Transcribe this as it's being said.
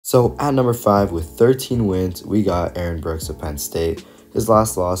So at number 5 with 13 wins, we got Aaron Brooks of Penn State. His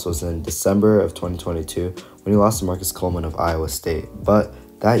last loss was in December of 2022 when he lost to Marcus Coleman of Iowa State. But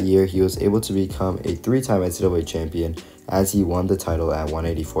that year, he was able to become a 3-time NCAA champion as he won the title at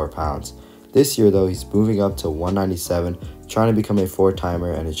 184 pounds. This year, though, he's moving up to 197, trying to become a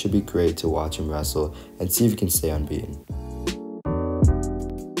 4-timer, and it should be great to watch him wrestle and see if he can stay unbeaten.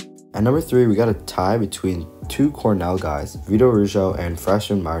 At number 3, we got a tie between two Cornell guys, Vito Russo and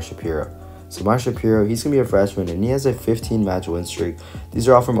freshman Mar Shapiro. So Mar Shapiro, he's going to be a freshman, and he has a 15-match win streak. These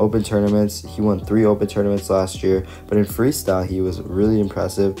are all from open tournaments. He won 3 open tournaments last year, but in freestyle, he was really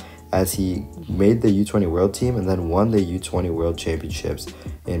impressive as he made the U20 World Team and then won the U20 World Championships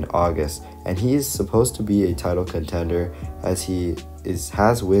in August. And he is supposed to be a title contender as he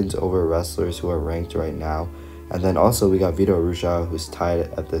has wins over wrestlers who are ranked right now. And then also we got Vito Russo, who's tied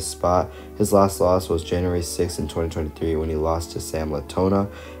at this spot. His last loss was January 6th in 2023 when he lost to Sam Latona.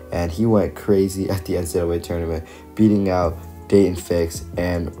 And he went crazy at the NCAA tournament, beating out Dayton Fix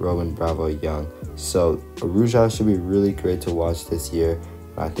and Robin Bravo Young. So Russo should be really great to watch this year.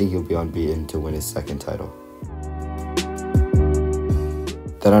 I think he'll be unbeaten to win his 2nd title.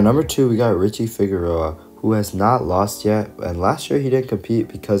 Then at number 2, we got Richie Figueroa, who has not lost yet. And last year he didn't compete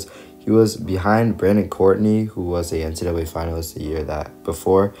because he was behind Brandon Courtney, who was a NCAA finalist the year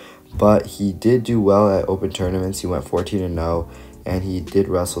before. But he did do well at open tournaments. He went 14-0. And he did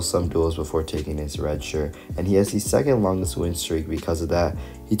wrestle some duels before taking his red shirt. And he has the 2nd longest win streak because of that.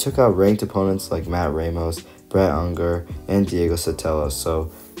 He took out ranked opponents like Matt Ramos, Brett Unger, and Diego Sotelo.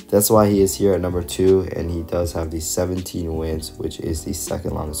 So that's why he is here at number 2. And he does have the 17 wins, which is the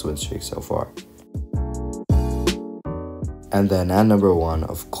 2nd longest win streak so far. And then at number 1,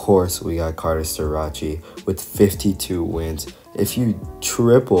 of course, we got Carter Sirachi with 52 wins. If you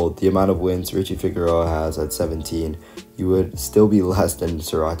tripled the amount of wins Richie Figueroa has at 17, you would still be less than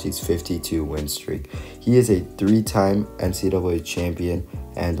Sirachi's 52 win streak. He is a 3-time NCAA champion,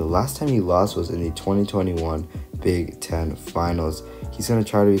 and the last time he lost was in the 2021 Big Ten Finals. He's going to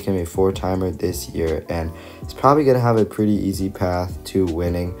try to become a 4-timer this year, and he's probably going to have a pretty easy path to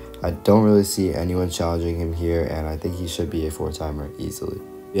winning. I don't really see anyone challenging him here, and I think he should be a 4-timer easily.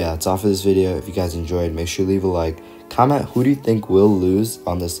 Yeah, that's all for this video. If you guys enjoyed, make sure to leave a like. Comment who do you think will lose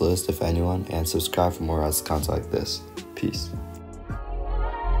on this list, if anyone, and subscribe for more content like this. Peace.